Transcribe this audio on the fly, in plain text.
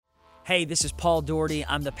Hey, this is Paul Doherty.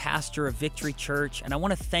 I'm the pastor of Victory Church, and I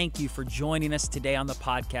want to thank you for joining us today on the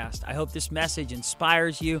podcast. I hope this message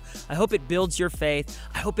inspires you. I hope it builds your faith.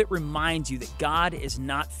 I hope it reminds you that God is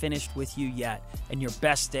not finished with you yet, and your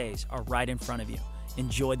best days are right in front of you.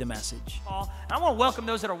 Enjoy the message. Paul, I want to welcome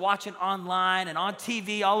those that are watching online and on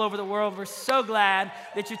TV all over the world. We're so glad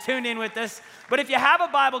that you tuned in with us. But if you have a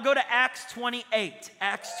Bible, go to Acts 28.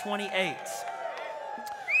 Acts 28.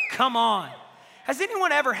 Come on. Has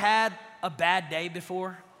anyone ever had a bad day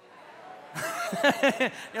before?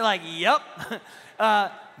 You're like, yep.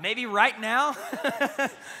 Maybe right now.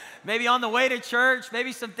 Maybe on the way to church.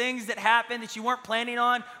 Maybe some things that happened that you weren't planning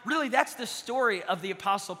on. Really, that's the story of the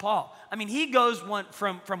Apostle Paul. I mean, he goes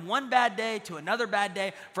from one bad day to another bad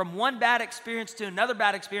day, from one bad experience to another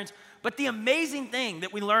bad experience. But the amazing thing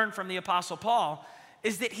that we learn from the Apostle Paul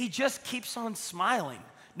is that he just keeps on smiling.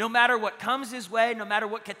 No matter what comes his way, no matter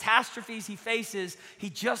what catastrophes he faces, he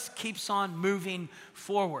just keeps on moving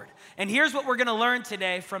forward. And here's what we're going to learn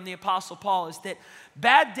today from the Apostle Paul is that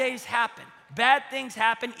bad days happen. Bad things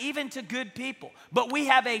happen even to good people. But we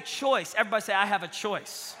have a choice. Everybody say, I have a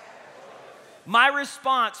choice. My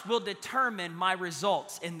response will determine my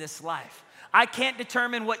results in this life. I can't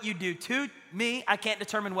determine what you do to me. I can't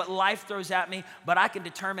determine what life throws at me, but I can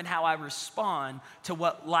determine how I respond to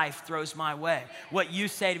what life throws my way, what you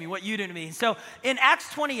say to me, what you do to me. So in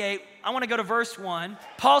Acts 28, I want to go to verse 1.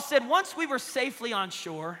 Paul said, once we were safely on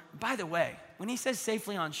shore, by the way, when he says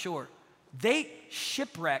safely on shore, they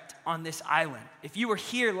shipwrecked on this island. If you were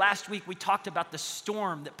here last week, we talked about the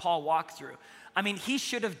storm that Paul walked through. I mean, he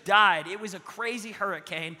should have died. It was a crazy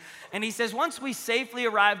hurricane. And he says, once we safely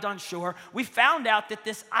arrived on shore, we found out that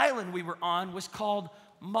this island we were on was called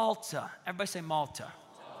Malta. Everybody say Malta.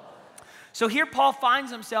 So here Paul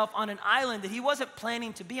finds himself on an island that he wasn't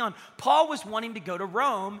planning to be on. Paul was wanting to go to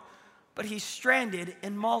Rome, but he's stranded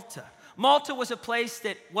in Malta. Malta was a place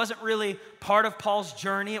that wasn't really part of Paul's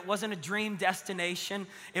journey. It wasn't a dream destination.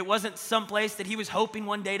 It wasn't some place that he was hoping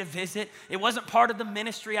one day to visit. It wasn't part of the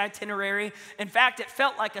ministry itinerary. In fact, it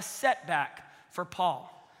felt like a setback for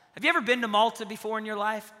Paul. Have you ever been to Malta before in your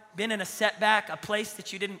life? Been in a setback, a place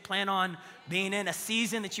that you didn't plan on being in, a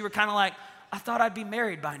season that you were kind of like, I thought I'd be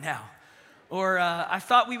married by now. Or I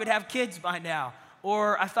thought we would have kids by now.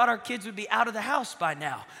 Or I thought our kids would be out of the house by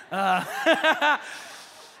now.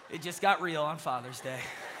 It just got real on Father's Day.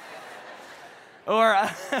 Or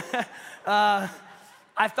I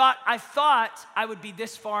thought I would be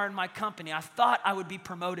this far in my company. I thought I would be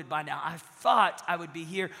promoted by now. I thought I would be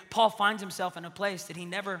here. Paul finds himself in a place that he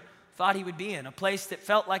never thought he would be in, a place that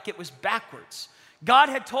felt like it was backwards. God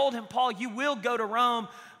had told him, Paul, you will go to Rome,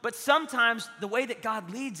 but sometimes the way that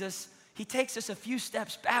God leads us, he takes us a few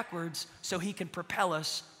steps backwards so he can propel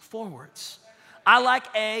us forwards. I like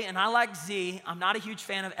A and I like Z. I'm not a huge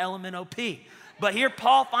fan of L, M, N, O, P. But here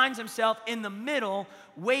Paul finds himself in the middle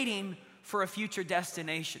waiting for a future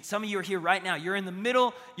destination. Some of you are here right now. You're in the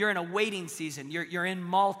middle. You're in a waiting season. You're in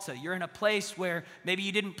Malta. You're in a place where maybe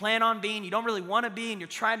you didn't plan on being, you don't really want to be, and you're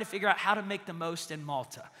trying to figure out how to make the most in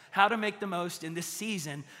Malta, how to make the most in this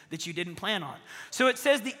season that you didn't plan on. So it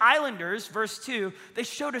says the islanders, verse 2, they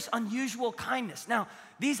showed us unusual kindness. Now,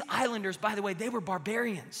 these islanders, by the way, they were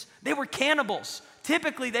barbarians. They were cannibals.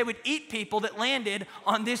 Typically, they would eat people that landed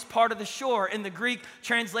on this part of the shore. In the Greek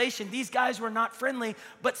translation, these guys were not friendly,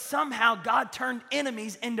 but somehow God turned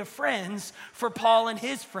enemies into friends for Paul and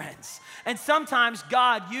his friends. And sometimes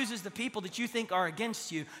God uses the people that you think are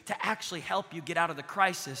against you to actually help you get out of the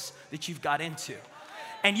crisis that you've got into.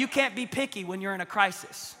 And you can't be picky when you're in a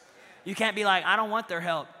crisis. You can't be like, I don't want their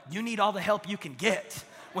help. You need all the help you can get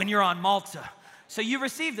when you're on Malta. So you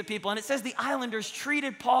receive the people, and it says the islanders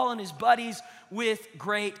treated Paul and his buddies with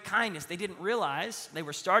great kindness. They didn't realize, they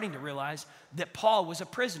were starting to realize, that Paul was a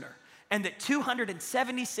prisoner, and that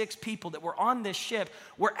 276 people that were on this ship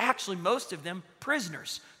were actually, most of them,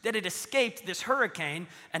 prisoners that had escaped this hurricane,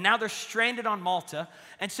 and now they're stranded on Malta.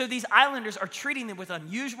 And so these islanders are treating them with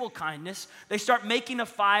unusual kindness. They start making a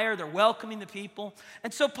fire. They're welcoming the people.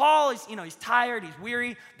 And so Paul is, he's tired. He's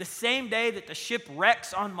weary. The same day that the ship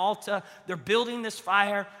wrecks on Malta, they're building this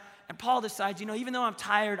fire. And Paul decides, even though I'm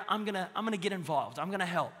tired, I'm gonna get involved. I'm gonna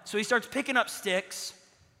help. So he starts picking up sticks,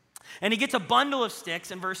 and he gets a bundle of sticks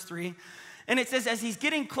in verse 3. And it says, as he's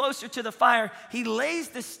getting closer to the fire, he lays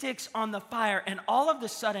the sticks on the fire, and all of a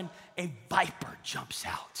sudden, a viper jumps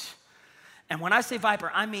out. And when I say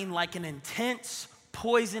viper, I mean like an intense,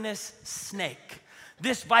 poisonous snake.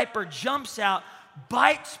 This viper jumps out,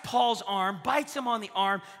 bites Paul's arm, bites him on the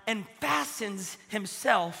arm, and fastens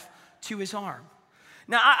himself to his arm.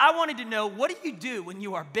 Now, I wanted to know, what do you do when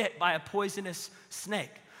you are bit by a poisonous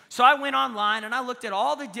snake? So I went online and I looked at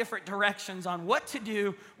all the different directions on what to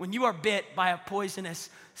do when you are bit by a poisonous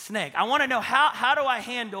snake. I want to know how do I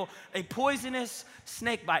handle a poisonous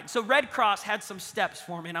snake bite? So Red Cross had some steps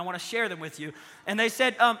for me, and I want to share them with you. And they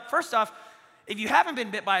said, first off, if you haven't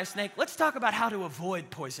been bit by a snake, let's talk about how to avoid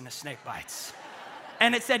poisonous snake bites.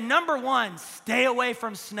 And it said, number one, stay away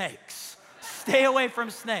from snakes. Stay away from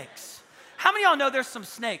snakes. How many of y'all know there's some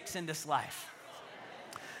snakes in this life?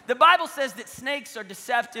 The Bible says that snakes are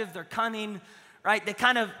deceptive, they're cunning, right? They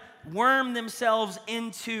kind of worm themselves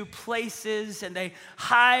into places and they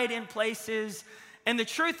hide in places. And the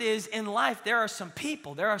truth is, in life, there are some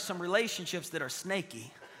people, there are some relationships that are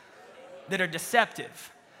snaky, that are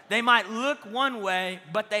deceptive. They might look one way,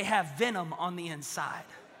 but they have venom on the inside.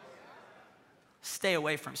 Stay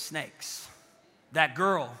away from snakes. That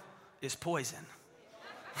girl is poison.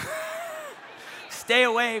 Stay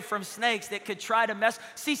away from snakes that could try to mess.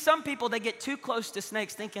 See, some people, they get too close to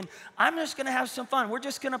snakes thinking, I'm just going to have some fun. We're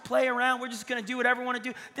just going to play around. We're just going to do whatever we want to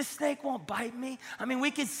do. This snake won't bite me. I mean,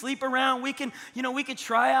 we can sleep around. We can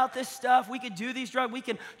try out this stuff. We could do these drugs. We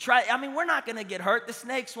can try. I mean, we're not going to get hurt. The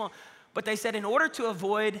snakes won't. But they said in order to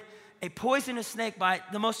avoid a poisonous snake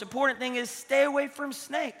bite, the most important thing is stay away from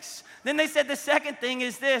snakes. Then they said the second thing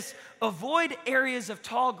is this: avoid areas of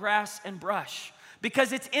tall grass and brush,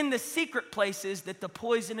 because it's in the secret places that the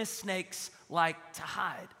poisonous snakes like to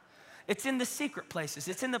hide. It's in the secret places.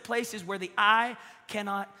 It's in the places where the eye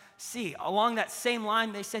cannot see. Along that same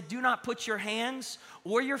line, they said, do not put your hands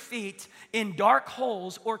or your feet in dark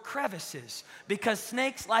holes or crevices, because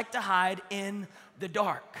snakes like to hide in the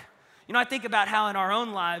dark. You know, I think about how in our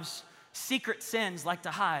own lives, secret sins like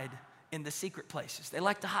to hide in the secret places. They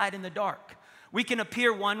like to hide in the dark. We can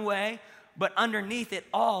appear one way, but underneath it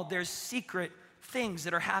all, there's secret things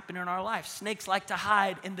that are happening in our life. Snakes like to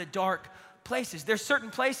hide in the dark places. There's certain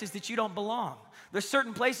places that you don't belong. There's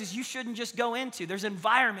certain places you shouldn't just go into. There's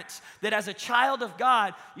environments that as a child of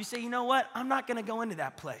God, you say, you know what? I'm not going to go into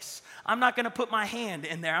that place. I'm not going to put my hand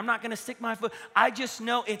in there. I'm not going to stick my foot. I just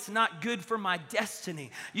know it's not good for my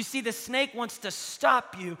destiny. You see, the snake wants to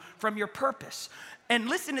stop you from your purpose. And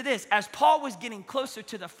listen to this, as Paul was getting closer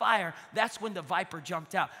to the fire, that's when the viper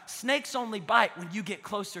jumped out. Snakes only bite when you get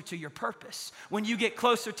closer to your purpose, when you get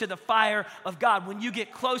closer to the fire of God, when you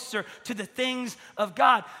get closer to the things of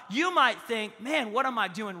God. You might think, man, what am I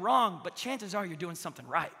doing wrong? But chances are you're doing something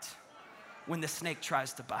right when the snake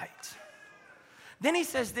tries to bite. Then he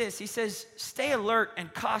says this, he says, stay alert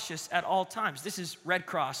and cautious at all times. This is Red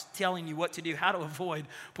Cross telling you what to do, how to avoid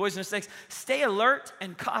poisonous snakes. Stay alert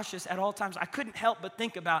and cautious at all times. I couldn't help but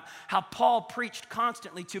think about how Paul preached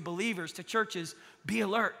constantly to believers, to churches, be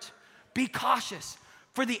alert, be cautious.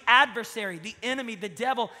 For the adversary, the enemy, the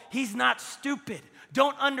devil, he's not stupid.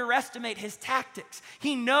 Don't underestimate his tactics.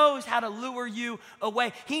 He knows how to lure you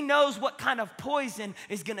away. He knows what kind of poison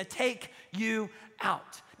is going to take you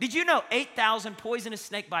out. Did you know 8,000 poisonous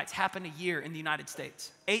snake bites happen a year in the United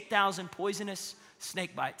States? 8,000 poisonous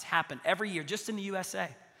snake bites happen every year just in the USA.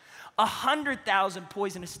 100,000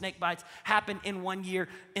 poisonous snake bites happen in 1 year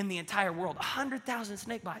in the entire world. 100,000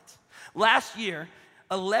 snake bites. Last year,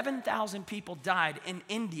 11,000 people died in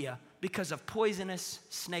India because of poisonous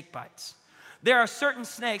snake bites. There are certain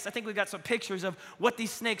snakes, I think we've got some pictures of what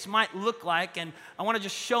these snakes might look like, and I want to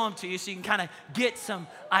just show them to you so you can kind of get some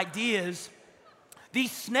ideas.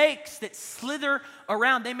 These snakes that slither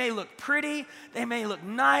around, they may look pretty, they may look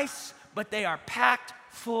nice, but they are packed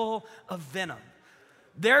full of venom.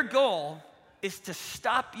 Their goal is to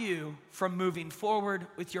stop you from moving forward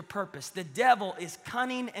with your purpose. The devil is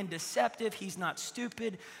cunning and deceptive. He's not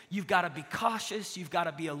stupid. You've got to be cautious. You've got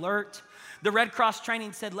to be alert. The Red Cross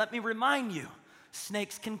training said, let me remind you,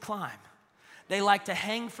 snakes can climb. They like to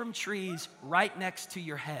hang from trees right next to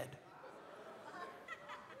your head.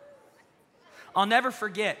 I'll never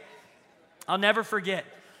forget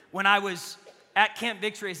when I was at Camp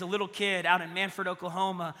Victory as a little kid out in Manford,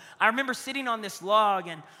 Oklahoma. I remember sitting on this log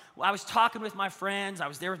and I was talking with my friends. I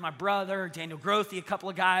was there with my brother, Daniel Grothy, a couple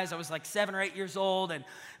of guys. I was like 7 or 8 years old, and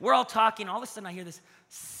we're all talking. All of a sudden I hear this,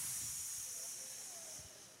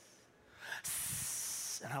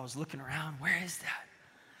 and I was looking around, where is that?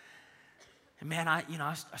 And man,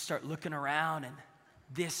 I start looking around, and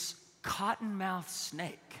this cottonmouth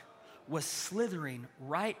snake was slithering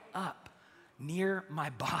right up near my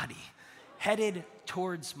body, headed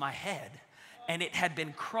towards my head. And it had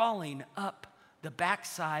been crawling up the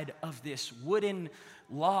backside of this wooden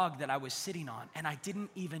log that I was sitting on, and I didn't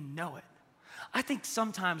even know it. I think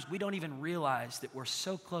sometimes we don't even realize that we're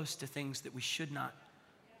so close to things that we should not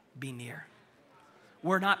be near.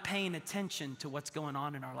 We're not paying attention to what's going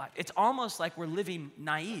on in our life. It's almost like we're living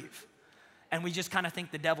naive. and we just kind of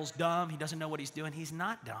think the devil's dumb. He doesn't know what he's doing. He's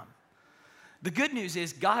not dumb. The good news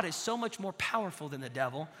is God is so much more powerful than the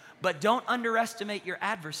devil, but don't underestimate your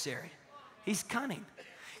adversary. He's cunning.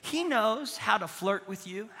 He knows how to flirt with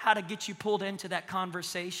you, how to get you pulled into that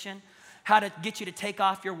conversation, how to get you to take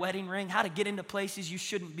off your wedding ring, how to get into places you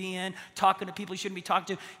shouldn't be in, talking to people you shouldn't be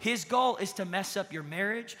talking to. His goal is to mess up your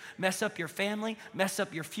marriage, mess up your family, mess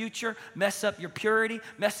up your future, mess up your purity,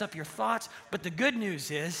 mess up your thoughts. But the good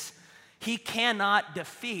news is, he cannot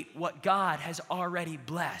defeat what God has already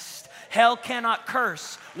blessed. Hell cannot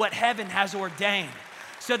curse what heaven has ordained.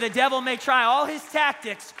 So the devil may try all his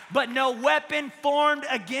tactics, but no weapon formed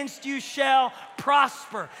against you shall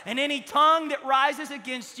prosper. And any tongue that rises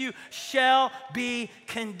against you shall be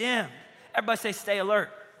condemned. Everybody say, stay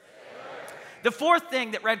alert. The fourth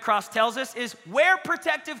thing that Red Cross tells us is wear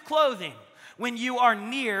protective clothing when you are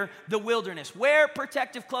near the wilderness. Wear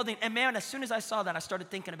protective clothing. And man, as soon as I saw that, I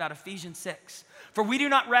started thinking about Ephesians 6. For we do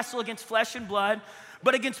not wrestle against flesh and blood,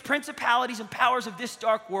 but against principalities and powers of this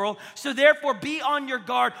dark world. So therefore, be on your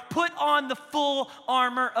guard. Put on the full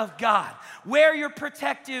armor of God. Wear your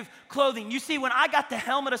protective clothing. You see, when I got the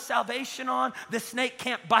helmet of salvation on, the snake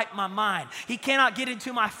can't bite my mind. He cannot get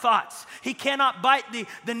into my thoughts. He cannot bite the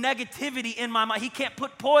negativity in my mind. He can't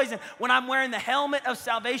put poison. When I'm wearing the helmet of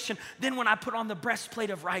salvation, then when I put on the breastplate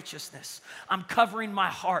of righteousness, I'm covering my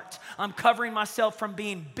heart. I'm covering myself from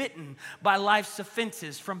being bitten by life's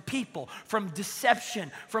offenses, from people, from deception,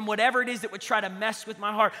 from whatever it is that would try to mess with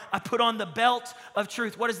my heart. I put on the belt of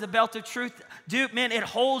truth. What does the belt of truth do? Man, it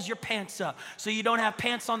holds your pants up so you don't have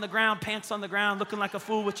pants on the ground, looking like a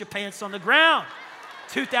fool with your pants on the ground.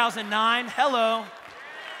 2009, hello.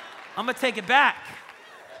 I'm going to take it back.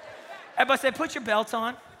 Everybody say, put your belt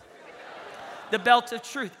on. The belt of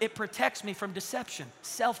truth. It protects me from deception,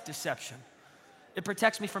 self-deception. It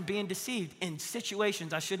protects me from being deceived in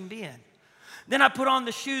situations I shouldn't be in. Then I put on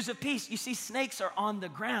the shoes of peace. You see, snakes are on the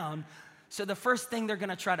ground, so the first thing they're going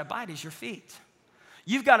to try to bite is your feet.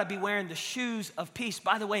 You've got to be wearing the shoes of peace.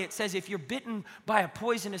 By the way, it says if you're bitten by a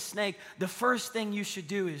poisonous snake, the first thing you should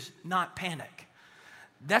do is not panic.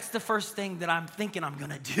 That's the first thing that I'm thinking I'm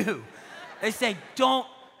going to do. They say, don't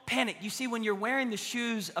panic. You see, when you're wearing the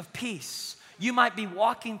shoes of peace, you might be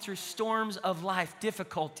walking through storms of life,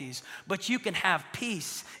 difficulties, but you can have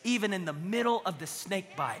peace even in the middle of the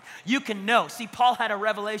snake bite. You can know. See, Paul had a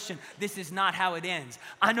revelation. This is not how it ends.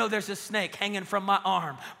 I know there's a snake hanging from my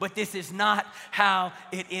arm, but this is not how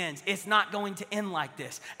it ends. It's not going to end like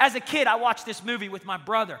this. As a kid, I watched this movie with my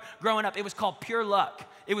brother growing up. It was called Pure Luck.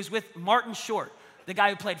 It was with Martin Short, the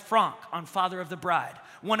guy who played Frank on Father of the Bride,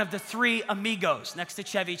 one of the three amigos next to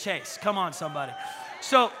Chevy Chase. Come on, somebody.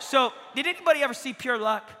 So did anybody ever see Pure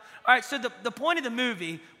Luck? All right, so the point of the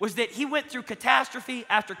movie was that he went through catastrophe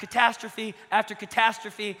after catastrophe after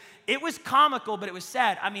catastrophe. It was comical, but it was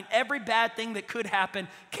sad. I mean, every bad thing that could happen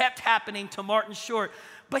kept happening to Martin Short,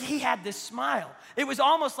 but he had this smile. It was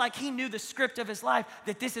almost like he knew the script of his life,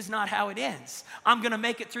 that this is not how it ends. I'm going to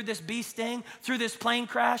make it through this bee sting, through this plane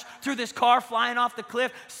crash, through this car flying off the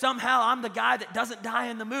cliff. Somehow I'm the guy that doesn't die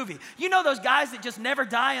in the movie. You know those guys that just never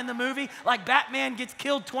die in the movie? Like Batman gets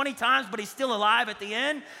killed 20 times, but he's still alive at the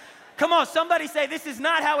end? Come on, somebody say, this is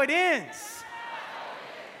not how it ends.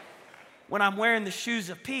 When I'm wearing the shoes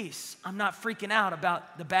of peace, I'm not freaking out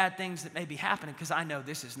about the bad things that may be happening because I know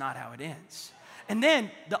this is not how it ends. And then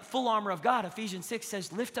the full armor of God, Ephesians 6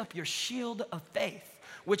 says, lift up your shield of faith,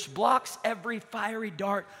 which blocks every fiery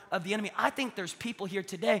dart of the enemy. I think there's people here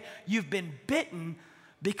today, you've been bitten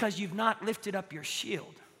because you've not lifted up your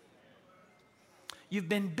shield. You've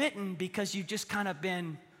been bitten because you've just kind of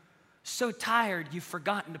been so tired you've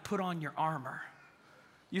forgotten to put on your armor.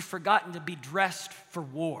 You've forgotten to be dressed for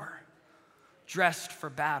war, dressed for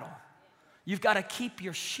battle. You've got to keep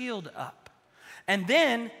your shield up. And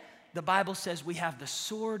then the Bible says we have the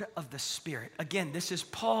sword of the Spirit. Again, this is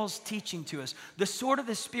Paul's teaching to us. The sword of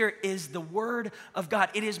the Spirit is the word of God.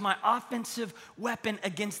 It is my offensive weapon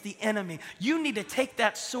against the enemy. You need to take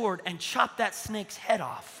that sword and chop that snake's head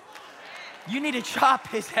off. You need to chop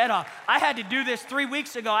his head off. I had to do this 3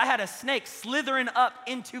 weeks ago. I had a snake slithering up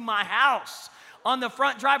into my house on the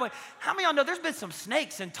front driveway. How many of y'all know there's been some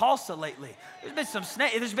snakes in Tulsa lately?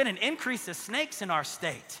 There's been an increase of snakes in our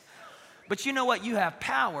state. But you know what? You have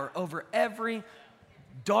power over every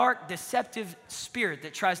dark, deceptive spirit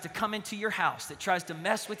that tries to come into your house, that tries to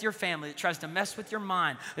mess with your family, that tries to mess with your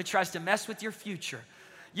mind, that tries to mess with your future.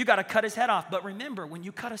 You got to cut his head off. But remember, when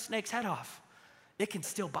you cut a snake's head off, it can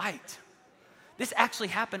still bite. This actually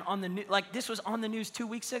happened on the news. Like, this was on the news 2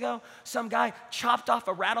 weeks ago. Some guy chopped off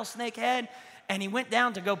a rattlesnake head, and he went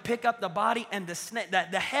down to go pick up the body, and the snake,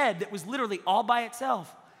 the head that was literally all by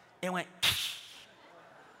itself, It went.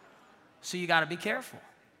 So you got to be careful.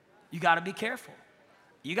 You got to be careful.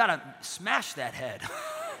 You got to smash that head.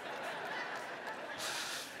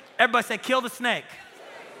 Everybody say, kill the snake.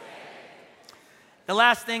 The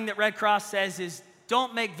last thing that Red Cross says is,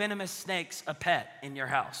 don't make venomous snakes a pet in your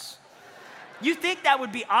house. You think that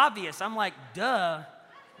would be obvious. I'm like, duh,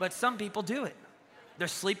 but some people do it. They're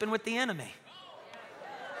sleeping with the enemy.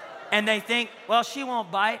 And they think, well, she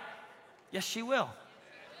won't bite. Yes, she will.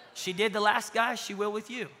 She did the last guy, she will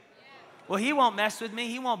with you. Well, he won't mess with me.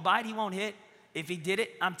 He won't bite. He won't hit. If he did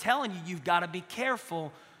it, I'm telling you, you've got to be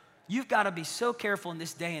careful. You've got to be so careful in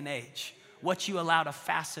this day and age what you allow to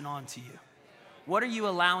fasten onto you. What are you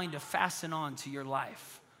allowing to fasten on to your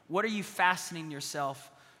life? What are you fastening yourself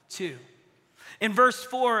to? In verse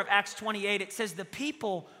 4 of Acts 28, it says, the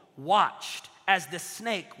people watched as the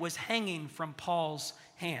snake was hanging from Paul's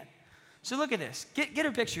hand. So look at this. Get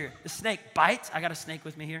a picture here. The snake bites. I got a snake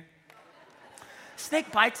with me here.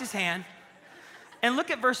 Snake bites his hand. And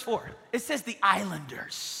look at verse 4. It says the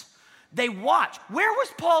islanders, they watched. Where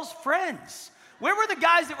was Paul's friends? Where were the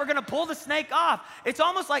guys that were going to pull the snake off? It's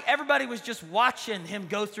almost like everybody was just watching him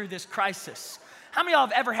go through this crisis. How many of y'all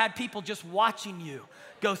have ever had people just watching you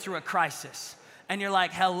go through a crisis? And you're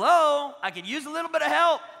like, hello, I could use a little bit of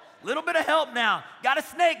help. A little bit of help now. Got a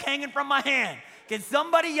snake hanging from my hand. Can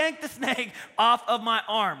somebody yank the snake off of my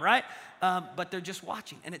arm, right? But they're just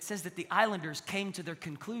watching. And it says that the islanders came to their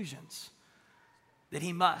conclusions that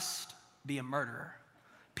he must be a murderer.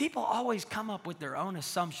 People always come up with their own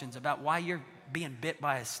assumptions about why you're being bit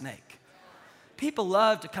by a snake. People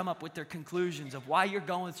love to come up with their conclusions of why you're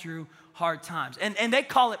going through hard times. And they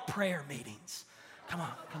call it prayer meetings. Come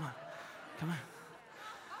on.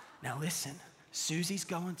 Now listen, Susie's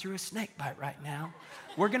going through a snake bite right now.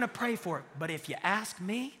 We're going to pray for it. But if you ask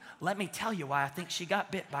me, let me tell you why I think she got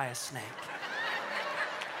bit by a snake.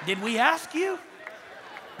 Did we ask you?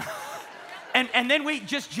 And then we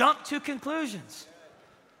just jump to conclusions.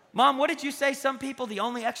 Mom, what did you say? Some people, the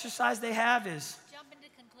only exercise they have is? Jumping to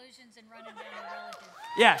conclusions and running down their relatives.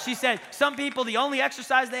 Yeah, she said, some people, the only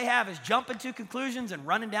exercise they have is jumping to conclusions and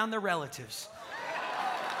running down their relatives.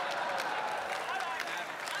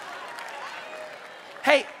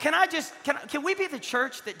 Hey, can we be the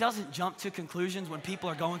church that doesn't jump to conclusions when people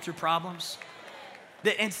are going through problems?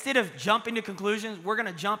 That instead of jumping to conclusions, we're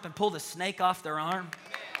going to jump and pull the snake off their arm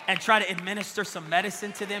and try to administer some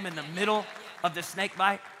medicine to them in the middle of the snake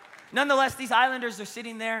bite. Nonetheless, these islanders are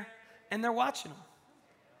sitting there and they're watching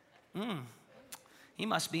them. He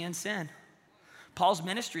must be in sin. Paul's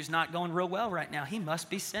ministry is not going real well right now. He must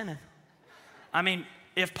be sinning. I mean,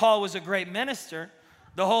 if Paul was a great minister,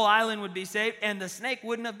 the whole island would be saved and the snake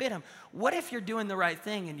wouldn't have bit him. What if you're doing the right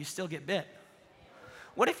thing and you still get bit?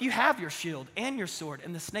 What if you have your shield and your sword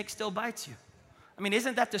and the snake still bites you? I mean,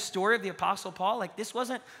 isn't that the story of the Apostle Paul? Like, this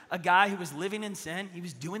wasn't a guy who was living in sin. He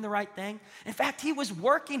was doing the right thing. In fact, he was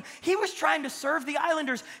working. He was trying to serve the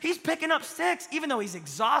islanders. He's picking up sticks, even though he's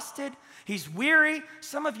exhausted. He's weary.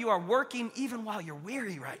 Some of you are working even while you're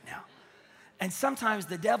weary right now. And sometimes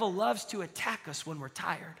the devil loves to attack us when we're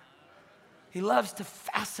tired. He loves to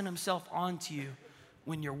fasten himself onto you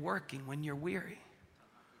when you're working, when you're weary.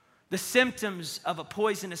 The symptoms of a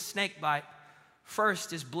poisonous snake bite,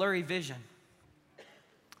 first, is blurry vision.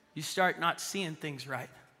 You start not seeing things right.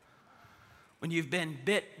 When you've been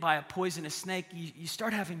bit by a poisonous snake, you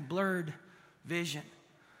start having blurred vision.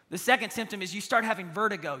 The second symptom is you start having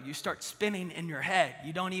vertigo. You start spinning in your head.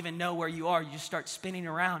 You don't even know where you are. You just start spinning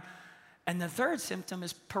around. And the third symptom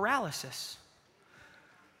is paralysis.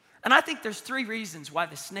 And I think there's 3 reasons why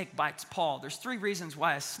the snake bites Paul. There's 3 reasons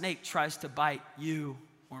why a snake tries to bite you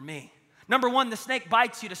or me. Number 1, the snake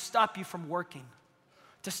bites you to stop you from working.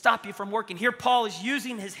 To stop you from working. Here Paul is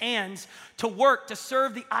using his hands to work, to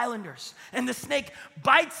serve the islanders. And the snake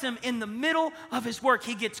bites him in the middle of his work.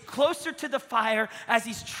 He gets closer to the fire as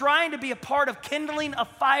he's trying to be a part of kindling a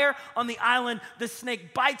fire on the island. The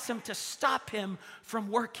snake bites him to stop him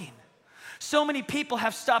from working. So many people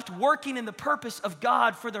have stopped working in the purpose of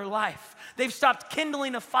God for their life. They've stopped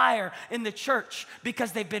kindling a fire in the church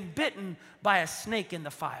because they've been bitten by a snake in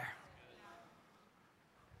the fire.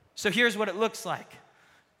 So here's what it looks like.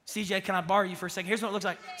 CJ, can I borrow you for a second? Here's what it looks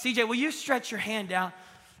like. CJ, will you stretch your hand out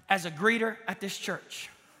as a greeter at this church?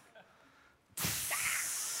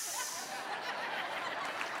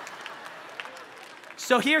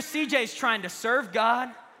 So here CJ is trying to serve God.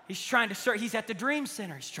 He's trying to serve. He's at the Dream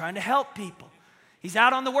Center. He's trying to help people. He's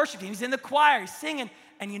out on the worship team. He's in the choir. He's singing.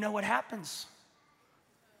 And you know what happens?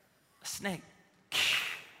 A snake.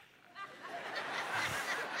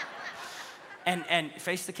 And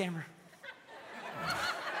face the camera.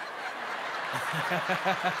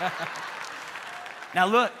 Now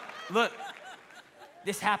look,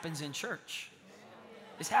 this happens in church.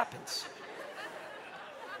 This happens.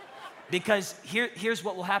 Because here's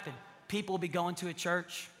what will happen. People will be going to a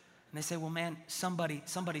church and they say, well, man, somebody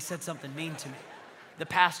said something mean to me. The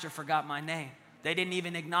pastor forgot my name. They didn't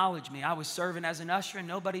even acknowledge me. I was serving as an usher and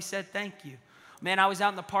nobody said thank you. Man, I was out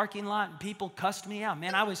in the parking lot and people cussed me out.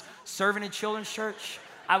 Man, I was serving in children's church.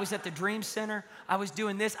 I was at the Dream Center. I was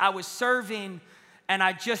doing this. I was serving and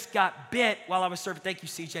I just got bit while I was serving. Thank you,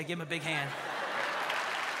 CJ. Give him a big hand.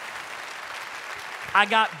 I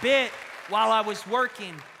got bit while I was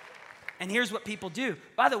working. And here's what people do.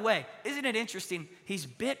 By the way, isn't it interesting? He's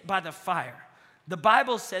bit by the fire. The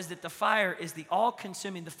Bible says that the fire is the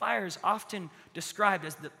all-consuming. The fire is often described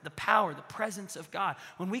as the power, the presence of God.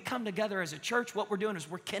 When we come together as a church, what we're doing is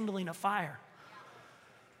we're kindling a fire.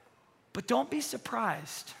 But don't be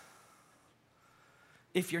surprised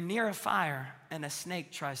if you're near a fire and a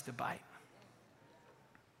snake tries to bite.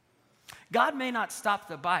 God may not stop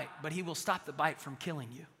the bite, but he will stop the bite from killing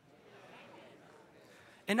you.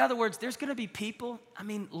 In other words, there's going to be people,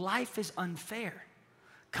 life is unfair.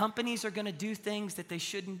 Companies are going to do things that they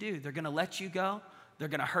shouldn't do. They're going to let you go. They're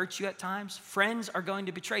going to hurt you at times. Friends are going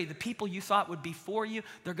to betray you. The people you thought would be for you,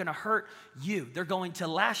 they're going to hurt you. They're going to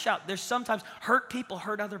lash out. There's sometimes hurt people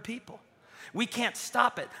hurt other people. We can't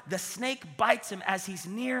stop it. The snake bites him as he's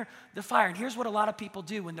near the fire. And here's what a lot of people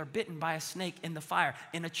do when they're bitten by a snake in the fire,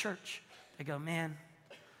 in a church. They go, man,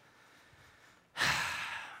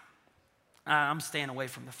 I'm staying away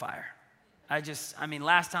from the fire.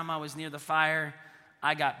 Last time I was near the fire,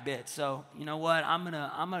 I got bit. So you know what? I'm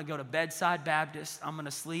gonna go to Bedside Baptist. I'm gonna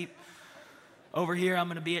sleep over here. I'm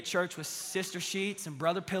gonna be at church with Sister Sheets and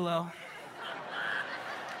Brother Pillow.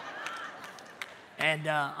 And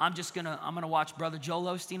I'm gonna watch Brother Joel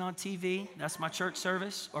Osteen on TV. That's my church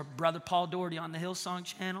service. Or Brother Paul Doherty on the Hillsong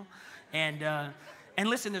channel. And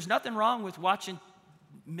listen, there's nothing wrong with watching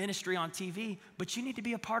ministry on TV, but you need to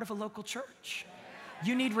be a part of a local church.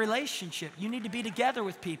 You need relationship. You need to be together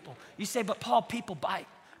with people. You say, but Paul, people bite.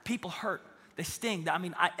 People hurt. They sting.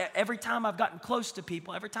 Every time I've gotten close to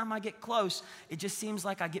people, every time I get close, it just seems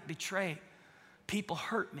like I get betrayed. People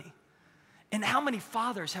hurt me. And how many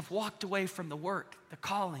fathers have walked away from the work, the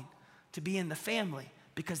calling, to be in the family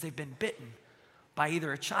because they've been bitten by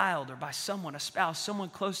either a child or by someone, a spouse, someone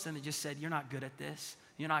close to them that just said, you're not good at this.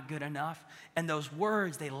 You're not good enough. And those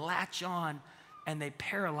words, they latch on and they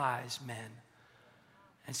paralyze men.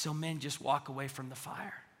 And so men just walk away from the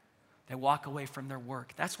fire. They walk away from their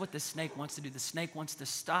work. That's what the snake wants to do. The snake wants to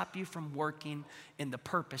stop you from working in the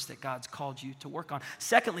purpose that God's called you to work on.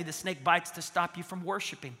 Secondly, the snake bites to stop you from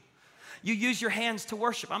worshiping. You use your hands to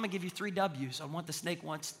worship. I'm going to give you 3 W's on what the snake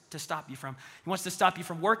wants to stop you from. He wants to stop you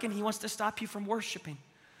from working. He wants to stop you from worshiping.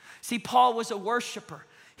 See, Paul was a worshiper.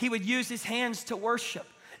 He would use his hands to worship.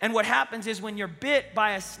 And what happens is when you're bit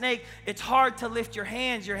by a snake, it's hard to lift your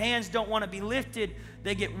hands. Your hands don't want to be lifted.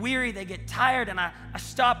 They get weary, they get tired, and I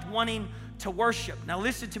stopped wanting to worship. Now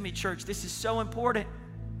listen to me, church. This is so important.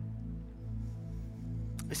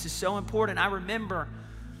 This is so important. I remember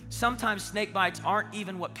sometimes snake bites aren't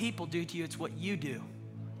even what people do to you. It's what you do.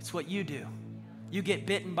 It's what you do. You get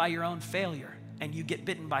bitten by your own failure, and you get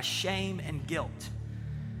bitten by shame and guilt.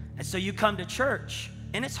 And so you come to church,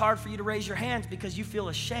 and it's hard for you to raise your hands because you feel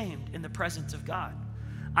ashamed in the presence of God.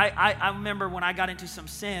 I remember when I got into some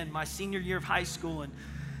sin my senior year of high school, and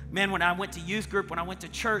man, when I went to youth group, when I went to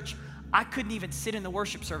church, I couldn't even sit in the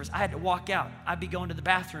worship service. I had to walk out. I'd be going to the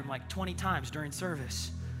bathroom like 20 times during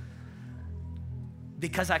service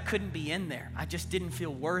because I couldn't be in there. I just didn't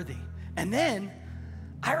feel worthy. And then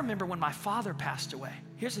I remember when my father passed away.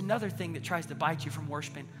 Here's another thing that tries to bite you from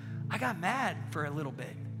worshiping. I got mad for a little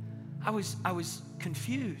bit. I was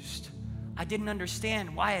confused. I didn't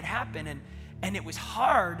understand why it happened, and it was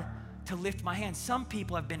hard to lift my hands. Some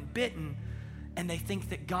people have been bitten, and they think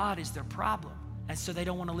that God is their problem, and so they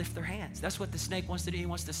don't want to lift their hands. That's what the snake wants to do. He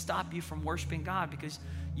wants to stop you from worshiping God because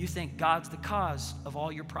you think God's the cause of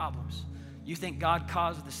all your problems. You think God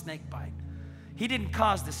caused the snake bite. He didn't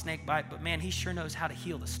cause the snake bite, but man, he sure knows how to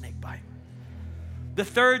heal the snake bite. The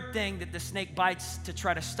third thing that the snake bites to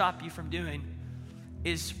try to stop you from doing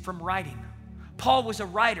is from writing. Paul was a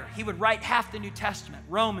writer. He would write half the New Testament: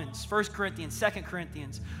 Romans, 1 Corinthians, 2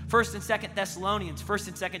 Corinthians, 1 and 2 Thessalonians, 1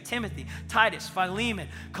 and 2 Timothy, Titus, Philemon,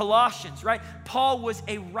 Colossians, right? Paul was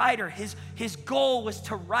a writer. His goal was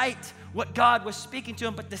to write what God was speaking to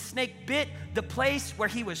him, but the snake bit the place where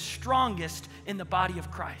he was strongest in the body of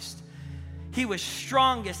Christ. He was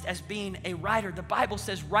strongest as being a writer. The Bible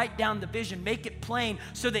says, write down the vision, make it plain,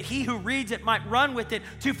 so that he who reads it might run with it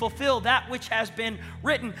to fulfill that which has been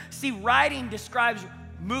written. See, writing describes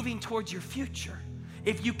moving towards your future.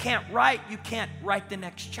 If you can't write, you can't write the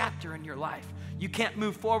next chapter in your life. You can't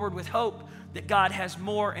move forward with hope that God has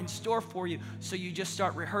more in store for you, so you just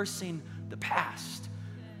start rehearsing the past.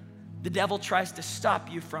 The devil tries to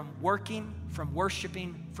stop you from working, from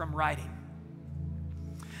worshiping, from writing.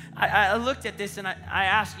 I looked at this and I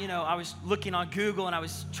asked, I was looking on Google and I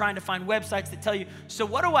was trying to find websites that tell you, so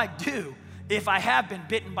what do I do if I have been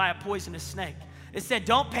bitten by a poisonous snake? It said,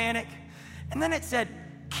 don't panic. And then it said,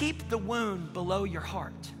 keep the wound below your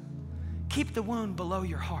heart. Keep the wound below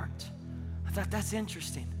your heart. I thought that's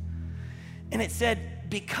interesting. And it said,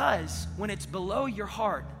 because when it's below your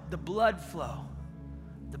heart, the blood flow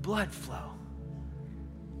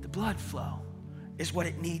is what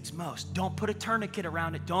it needs most. Don't put a tourniquet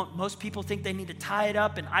around it. Most people think they need to tie it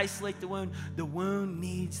up and isolate the wound. The wound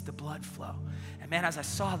needs the blood flow. And man, as I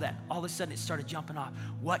saw that, all of a sudden it started jumping off.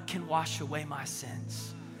 What can wash away my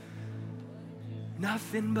sins?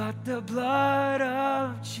 Nothing but the blood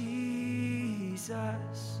of Jesus.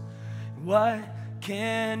 What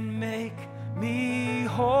can make me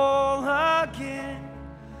whole again?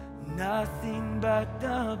 Nothing but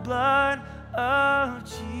the blood of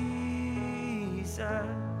Jesus.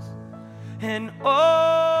 And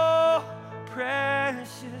oh,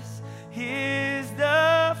 precious is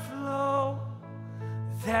the flow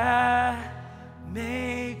that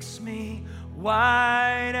makes me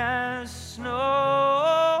white as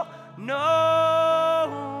snow.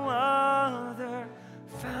 No other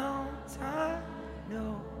fount I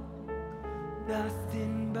know.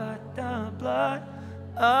 Nothing but the blood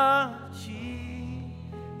of Jesus.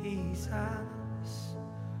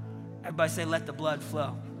 Everybody say, let the blood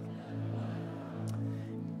flow.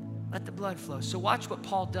 Let the blood flow. So watch what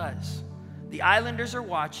Paul does. The islanders are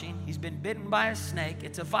watching. He's been bitten by a snake.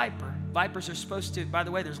 It's a viper. Vipers are supposed to, by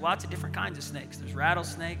the way, there's lots of different kinds of snakes. There's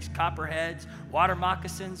rattlesnakes, copperheads, water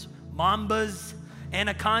moccasins, mambas,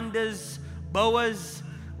 anacondas, boas.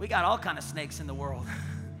 We got all kinds of snakes in the world.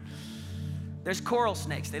 There's coral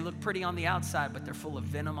snakes. They look pretty on the outside, but they're full of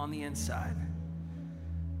venom on the inside.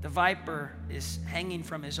 The viper is hanging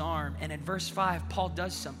from his arm, and in verse 5, Paul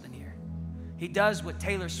does something here. He does what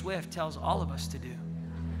Taylor Swift tells all of us to do.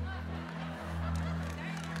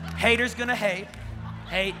 Haters gonna hate,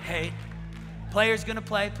 hate, hate. Player's gonna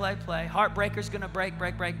play, play, play. Heartbreaker's gonna break,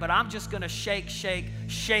 break, break. But I'm just gonna shake, shake,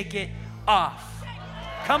 shake it off.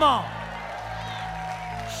 Come on.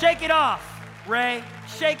 Shake it off, Ray.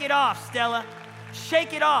 Shake it off, Stella.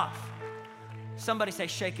 Shake it off. Somebody say,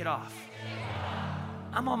 shake it off.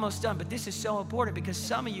 I'm almost done, but this is so important because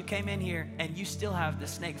some of you came in here and you still have the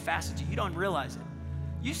snake fastened to you. You don't realize it.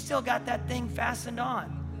 You still got that thing fastened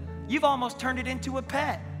on. You've almost turned it into a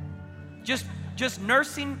pet. Just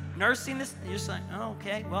nursing this. You're just like, oh,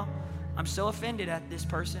 okay, well, I'm so offended at this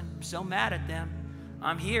person. I'm so mad at them.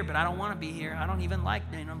 I'm here, but I don't want to be here. I don't even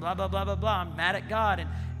like them. Blah, blah, blah, blah, blah. I'm mad at God.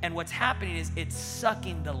 And what's happening is it's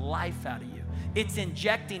sucking the life out of you. It's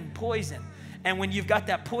injecting poison. And when you've got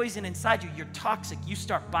that poison inside you, you're toxic. You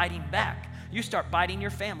start biting back. You start biting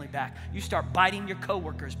your family back. You start biting your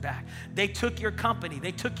coworkers back. They took your company.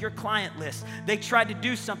 They took your client list. They tried to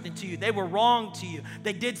do something to you. They were wrong to you.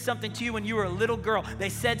 They did something to you when you were a little girl. They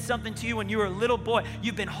said something to you when you were a little boy.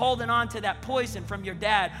 You've been holding on to that poison from your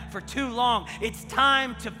dad for too long. It's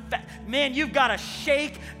time to, man, you've got to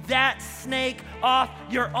shake that snake off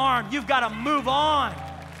your arm. You've got to move on.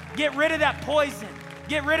 Get rid of that poison.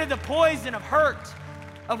 Get rid of the poison of hurt,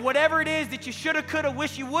 of whatever it is that you shoulda, coulda,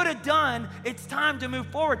 wish you would have done. It's time to move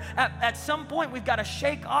forward. At some point, we've got to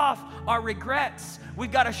shake off our regrets.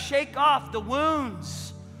 We've got to shake off the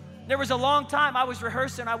wounds. There was a long time I was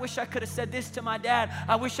rehearsing. I wish I could have said this to my dad.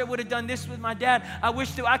 I wish I would have done this with my dad. I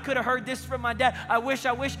wish that I could have heard this from my dad. I wish.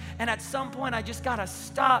 And at some point, I just got to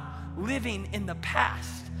stop living in the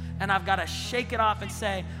past. And I've got to shake it off and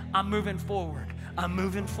say, I'm moving forward. I'm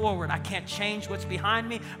moving forward. I can't change what's behind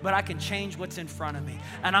me, but I can change what's in front of me.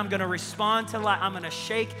 And I'm going to respond to life. I'm going to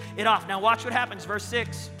shake it off. Now watch what happens. Verse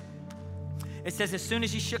 6. It says, as soon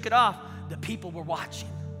as he shook it off, the people were watching.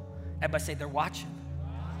 Everybody say they're watching.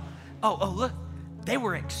 Oh, look. They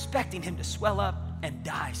were expecting him to swell up and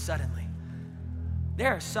die suddenly. There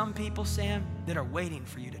are some people, Sam, that are waiting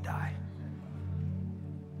for you to die.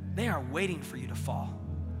 They are waiting for you to fall.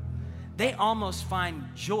 They almost find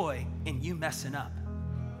joy in you messing up.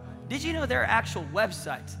 Did you know there are actual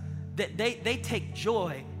websites that they take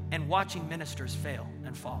joy in watching ministers fail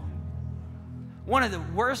and fall? One of the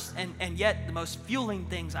worst and yet the most fueling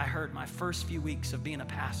things I heard my first few weeks of being a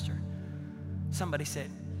pastor Somebody said,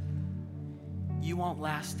 you won't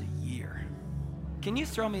last a year. Can you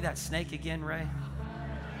throw me that snake again, Ray?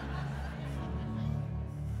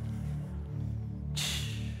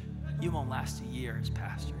 You won't last a year as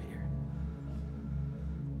pastor here.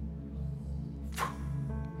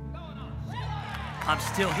 I'm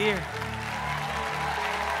still here.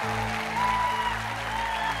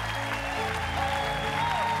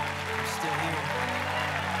 I'm still here.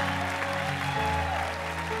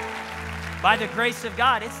 By the grace of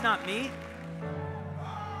God, it's not me.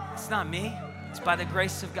 It's not me. It's by the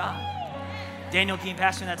grace of God. Daniel, can you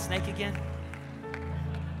pass me that snake again?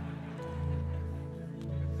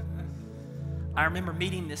 I remember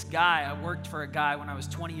meeting this guy. I worked for a guy when I was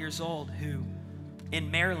 20 years old who, in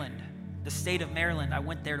Maryland, the state of Maryland, I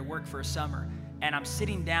went there to work for a summer. And I'm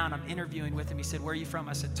sitting down, I'm interviewing with him. He said, where are you from?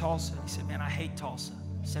 I said, Tulsa. He said, man, I hate Tulsa.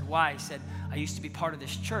 I said, why? He said, I used to be part of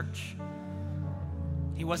this church.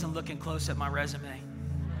 He wasn't looking close at my resume.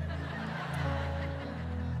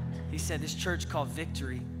 He said, this church called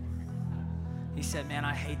Victory. He said, man,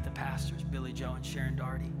 I hate the pastors, Billy Joe and Sharon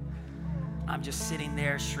Daugherty. I'm just sitting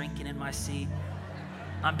there shrinking in my seat.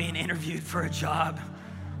 I'm being interviewed for a job.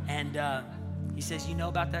 And he says, you know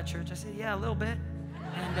about that church? I said, yeah, a little bit.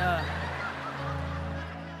 And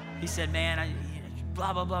he said, man,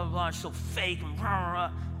 blah, blah, blah, blah, it's so fake.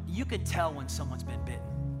 You can tell when someone's been bitten.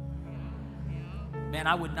 Man,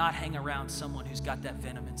 I would not hang around someone who's got that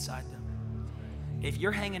venom inside them. If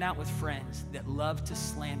you're hanging out with friends that love to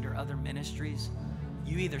slander other ministries,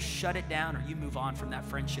 you either shut it down or you move on from that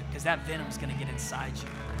friendship, because that venom's gonna get inside you.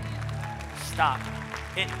 Stop.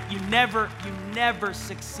 You never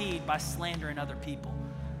succeed by slandering other people.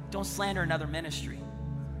 Don't slander another ministry.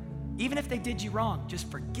 Even if they did you wrong, just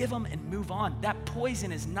forgive them and move on. That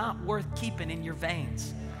poison is not worth keeping in your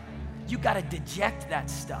veins. You gotta deject that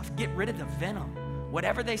stuff. Get rid of the venom.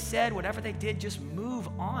 Whatever they said, whatever they did, just move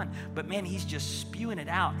on. But man, he's just spewing it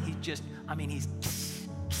out. He's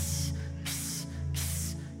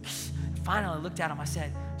Finally, I looked at him, I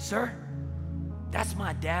said, sir, that's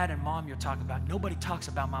my dad and mom you're talking about. Nobody talks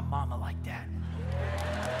about my mama like that.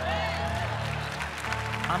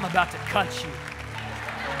 I'm about to cut you.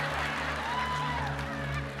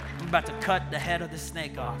 I'm about to cut the head of the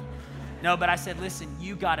snake off. No, but I said, listen,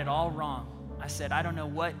 you got it all wrong. I said, I don't know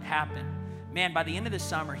what happened. Man, by the end of the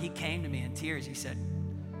summer, he came to me in tears. He said,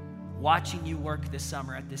 watching you work this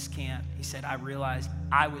summer at this camp, he said, I realized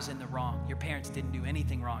I was in the wrong. Your parents didn't do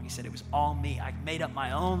anything wrong. He said, it was all me. I made up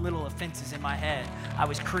my own little offenses in my head. I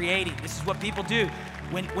was creating. This is what people do.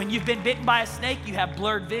 When you've been bitten by a snake, you have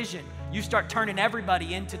blurred vision. You start turning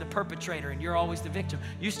everybody into the perpetrator, and you're always the victim.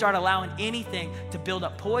 You start allowing anything to build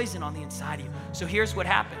up poison on the inside of you. So here's what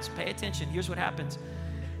happens. Pay attention. Here's what happens.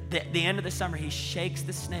 The end of the summer, he shakes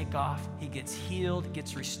the snake off. He gets healed,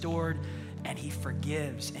 gets restored, and he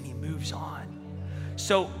forgives, and he moves on.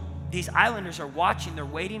 So these islanders are watching. They're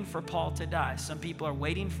waiting for Paul to die. Some people are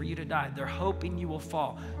waiting for you to die. They're hoping you will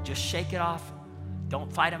fall. Just shake it off.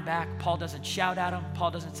 Don't fight him back. Paul doesn't shout at him.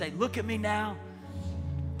 Paul doesn't say, look at me now.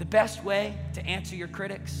 The best way to answer your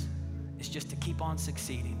critics is just to keep on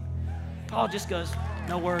succeeding. Paul just goes,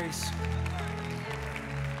 no worries.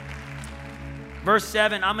 Verse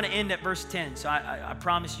 7, I'm going to end at verse 10. So I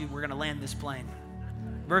promise you we're going to land this plane.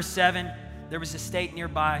 Verse 7, there was a state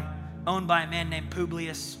nearby owned by a man named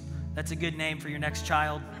Publius. That's a good name for your next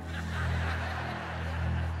child.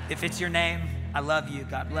 If it's your name, I love you.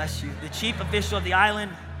 God bless you. The chief official of the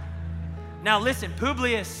island. Now listen,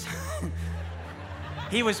 Publius,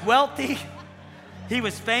 he was wealthy. He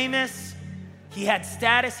was famous. He had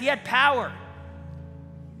status. He had power.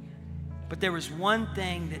 But there was one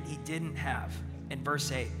thing that he didn't have in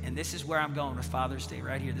verse 8. And this is where I'm going with Father's Day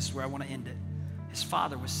right here. This is where I want to end it. His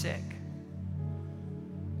father was sick.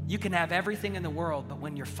 You can have everything in the world, but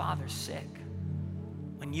when your father's sick,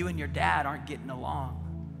 when you and your dad aren't getting along,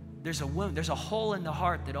 there's a wound, there's a hole in the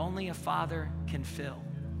heart that only a father can fill.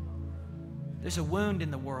 There's a wound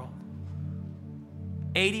in the world.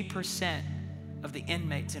 80% of the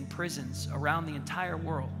inmates in prisons around the entire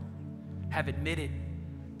world have admitted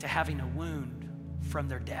to having a wound from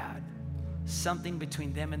their dad. Something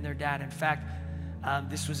between them and their dad. In fact,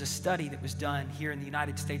 this was a study that was done here in the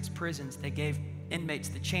United States prisons. They gave inmates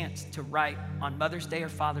the chance to write on Mother's Day or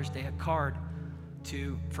Father's Day a card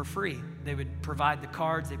for free. They would provide the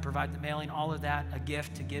cards, they provide the mailing, all of that, a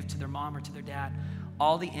gift to give to their mom or to their dad.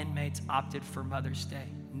 All the inmates opted for Mother's Day.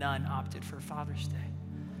 None opted for Father's Day.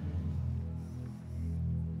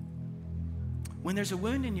 When there's a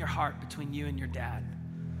wound in your heart between you and your dad,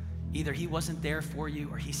 either he wasn't there for you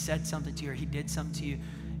or he said something to you or he did something to you,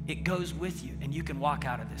 it goes with you, and you can walk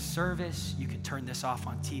out of this service, you can turn this off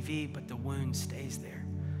on TV, but the wound stays there.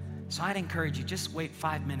 So I'd encourage you, just wait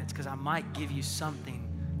 5 minutes, because I might give you something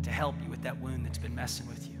to help you with that wound that's been messing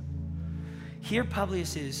with you. Here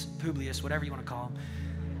Publius, whatever you want to call him,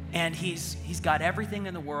 and he's got everything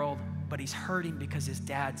in the world, but he's hurting because his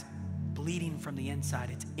dad's bleeding from the inside.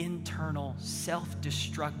 It's internal,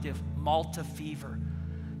 self-destructive Malta fever.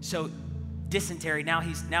 So dysentery, now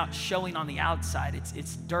it's showing on the outside.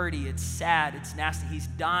 It's dirty, it's sad, it's nasty. He's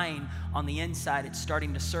dying on the inside. It's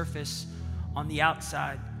starting to surface on the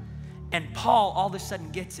outside. And Paul all of a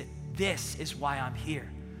sudden gets it. This is why I'm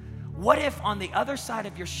here. What if on the other side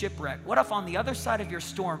of your shipwreck, what if on the other side of your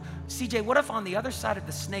storm, CJ, what if on the other side of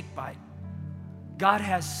the snake bite, God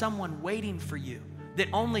has someone waiting for you that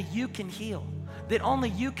only you can heal, that only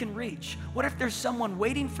you can reach? What if there's someone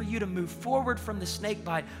waiting for you to move forward from the snake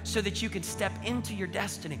bite so that you can step into your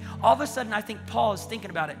destiny? All of a sudden, I think Paul is thinking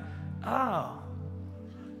about it. Oh,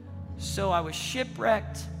 so I was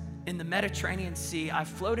shipwrecked in the Mediterranean Sea. I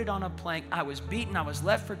floated on a plank. I was beaten. I was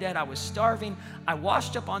left for dead. I was starving. I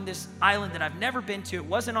washed up on this island that I've never been to. It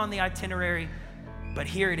wasn't on the itinerary, but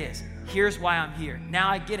here it is. Here's why I'm here. Now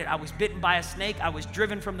I get it. I was bitten by a snake. I was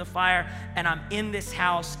driven from the fire, and I'm in this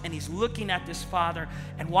house, and he's looking at this father,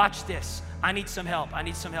 and watch this. I need some help. I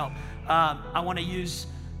need some help. I want to use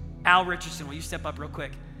Al Richardson. Will you step up real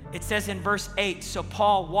quick? It says in verse 8, so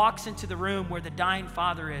Paul walks into the room where the dying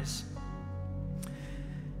father is.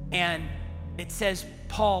 And it says,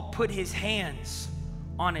 Paul put his hands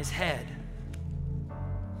on his head.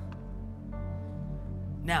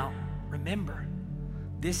 Now, remember,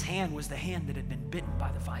 this hand was the hand that had been bitten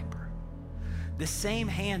by the viper. The same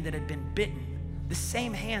hand that had been bitten, the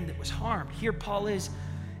same hand that was harmed. Here Paul is,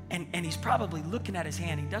 and he's probably looking at his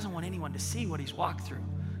hand. He doesn't want anyone to see what he's walked through.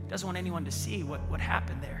 He doesn't want anyone to see what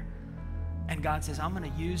happened there. And God says, I'm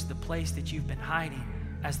going to use the place that you've been hiding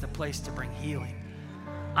as the place to bring healing.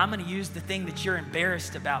 I'm going to use the thing that you're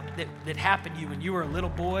embarrassed about that happened to you when you were a little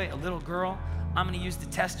boy, a little girl. I'm going to use the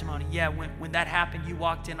testimony. Yeah, when that happened, you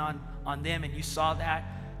walked in on them and you saw that.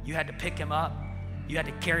 You had to pick him up. You had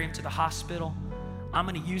to carry him to the hospital. I'm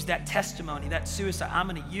going to use that testimony, that suicide. I'm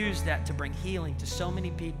going to use that to bring healing to so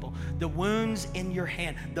many people. The wounds in your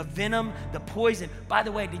hand, the venom, the poison. By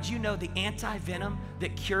the way, did you know the anti-venom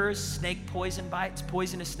that cures snake poison bites,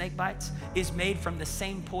 poisonous snake bites, is made from the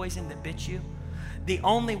same poison that bit you? The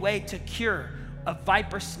only way to cure a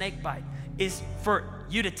viper snake bite is for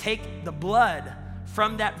you to take the blood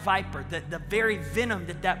from that viper, the very venom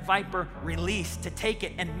that viper released, to take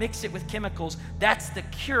it and mix it with chemicals. That's the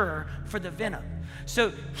cure for the venom.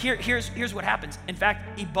 So here's what happens. In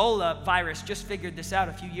fact, Ebola virus just figured this out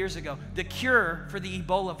a few years ago. The cure for the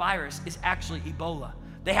Ebola virus is actually Ebola.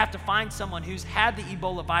 They have to find someone who's had the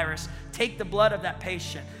Ebola virus, take the blood of that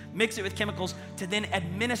patient, mix it with chemicals to then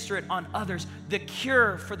administer it on others. The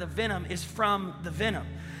cure for the venom is from the venom.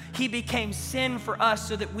 He became sin for us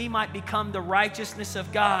so that we might become the righteousness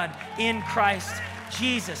of God in Christ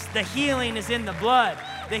Jesus. The healing is in the blood.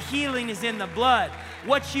 The healing is in the blood.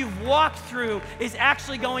 What you've walked through is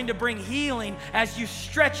actually going to bring healing as you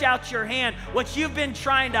stretch out your hand. What you've been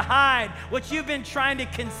trying to hide, what you've been trying to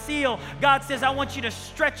conceal, God says, I want you to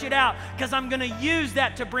stretch it out, because I'm going to use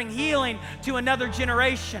that to bring healing to another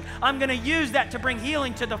generation. I'm going to use that to bring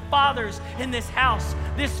healing to the fathers in this house.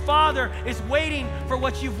 This father is waiting for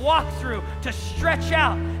what you've walked through to stretch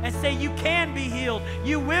out and say, you can be healed.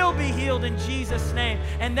 You will be healed in Jesus' name.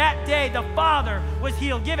 And that day, the father was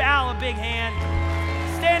healed. Give Al a big hand.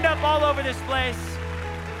 Stand up all over this place.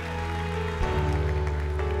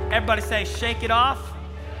 Everybody say, shake it off.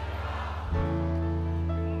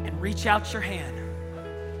 And reach out your hand.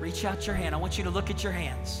 Reach out your hand. I want you to look at your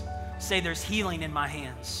hands. Say, there's healing in my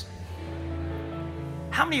hands.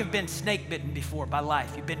 How many have been snake bitten before by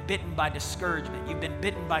life? You've been bitten by discouragement. You've been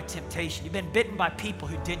bitten by temptation. You've been bitten by people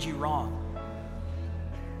who did you wrong.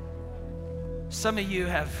 Some of you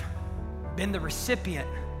have been the recipient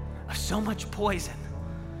of so much poison.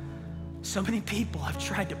 So many people have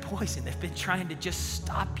tried to poison. They've been trying to just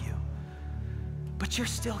stop you. But you're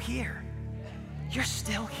still here. You're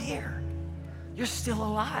still here. You're still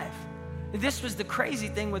alive. This was the crazy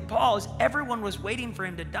thing with Paul, is everyone was waiting for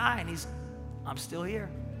him to die, and I'm still here.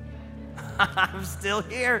 I'm still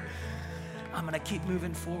here. I'm going to keep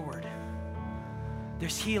moving forward.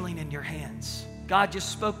 There's healing in your hands. God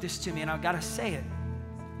just spoke this to me, and I've got to say it.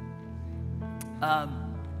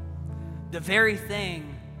 The very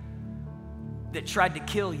thing that tried to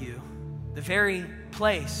kill you, the very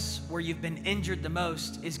place where you've been injured the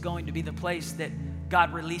most, is going to be the place that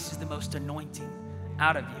God releases the most anointing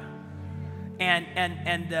out of you.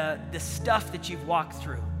 And the stuff that you've walked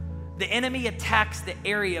through, The enemy attacks the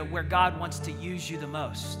area where God wants to use you the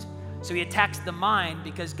most. So he attacks the mind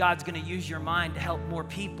because God's going to use your mind to help more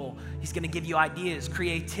people. He's going to give you ideas,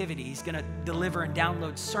 creativity. He's going to deliver and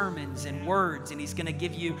download sermons and words, and he's going to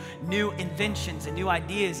give you new inventions and new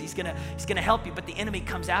ideas. He's going to help you, but the enemy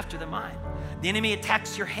comes after the mind. The enemy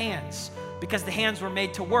attacks your hands because the hands were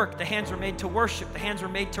made to work. The hands were made to worship. The hands were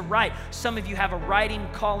made to write. Some of you have a writing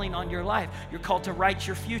calling on your life. You're called to write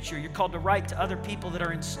your future. You're called to write to other people that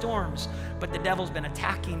are in storms, but the devil's been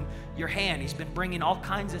attacking your hand. He's been bringing all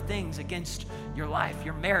kinds of things against your life,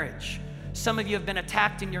 your marriage. Some of you have been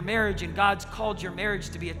attacked in your marriage, and God's called your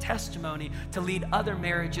marriage to be a testimony to lead other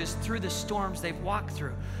marriages through the storms they've walked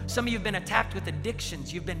through. Some of you have been attacked with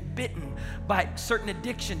addictions. You've been bitten by certain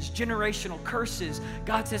addictions, generational curses.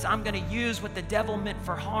 God says, I'm going to use what the devil meant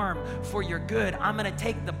for harm for your good. I'm going to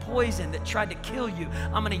take the poison that tried to kill you.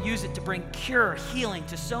 I'm going to use it to bring cure, healing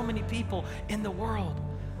to so many people in the world.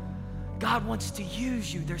 God wants to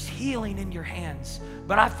use you. There's healing in your hands.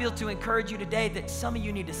 But I feel to encourage you today that some of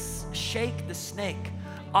you need to shake the snake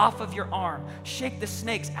off of your arm. Shake the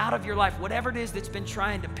snakes out of your life. Whatever it is that's been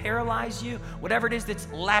trying to paralyze you, whatever it is that's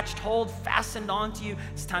latched hold, fastened onto you,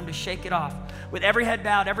 it's time to shake it off. With every head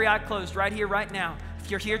bowed, every eye closed, right here, right now.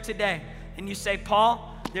 If you're here today and you say,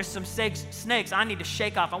 Paul, there's some snakes I need to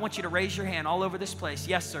shake off, I want you to raise your hand all over this place.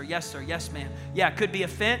 Yes, sir. Yes, sir. Yes, ma'am. Yeah, it could be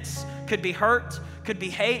offense, could be hurt, could be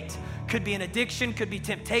hate, could be an addiction, could be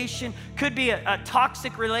temptation, could be a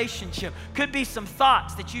toxic relationship, could be some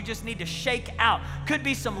thoughts that you just need to shake out, could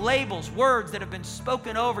be some labels, words that have been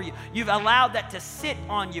spoken over you. You've allowed that to sit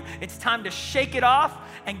on you. It's time to shake it off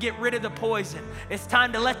and get rid of the poison. It's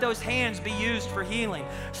time to let those hands be used for healing.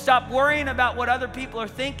 Stop worrying about what other people are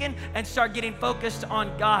thinking and start getting focused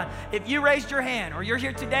on God. If you raised your hand or you're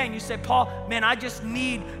here today and you say, Paul, man, I just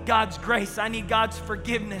need God's grace. I need God's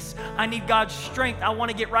forgiveness. I need God's strength. I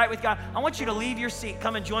want to get right with God. I want you to leave your seat.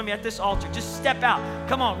 Come and join me at this altar. Just step out.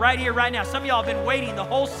 Come on, right here, right now. Some of y'all have been waiting the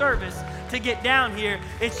whole service to get down here.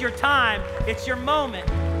 It's your time. It's your moment.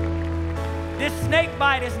 This snake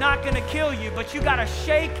bite is not going to kill you, but you got to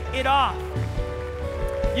shake it off.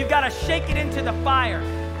 You've got to shake it into the fire.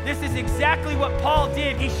 This is exactly what Paul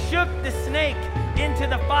did. He shook the snake into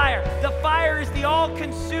the fire. The fire is the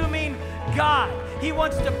all-consuming God. He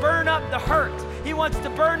wants to burn up the hurt. He wants to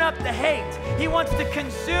burn up the hate. He wants to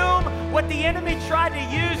consume what the enemy tried to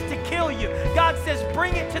use to kill you. God says,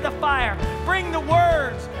 bring it to the fire. Bring the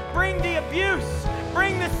words. Bring the abuse.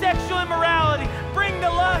 Bring the sexual immorality. Bring the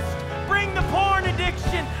lust. Bring the porn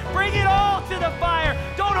addiction. Bring it all to the fire.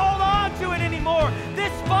 Don't hold on to it anymore.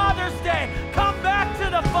 This Father's Day, come back to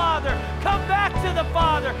the Father. Come back to the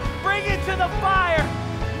Father. Bring it to the fire.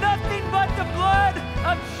 Nothing but the blood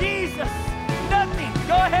of Jesus. Nothing.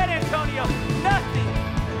 Go ahead, Antonio. Nothing.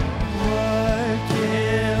 What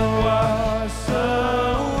can wash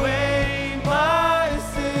away my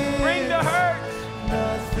sins? Bring the hurt.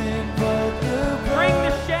 Nothing but the blood. Bring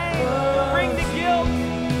the shame. Bring the guilt.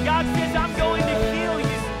 God says, I'm going to heal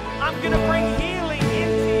you. I'm going to bring healing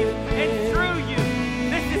into you and through you.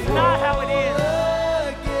 This is not how it is.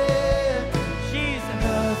 Jesus.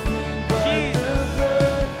 Jesus.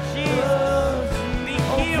 Jesus. Be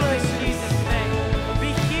healed in Jesus' name.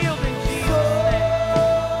 Be healed in Jesus' name.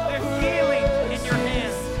 There's healing in your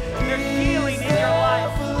hands. There's healing in your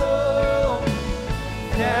life.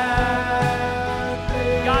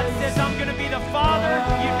 God says, I'm going to be the Father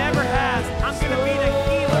you never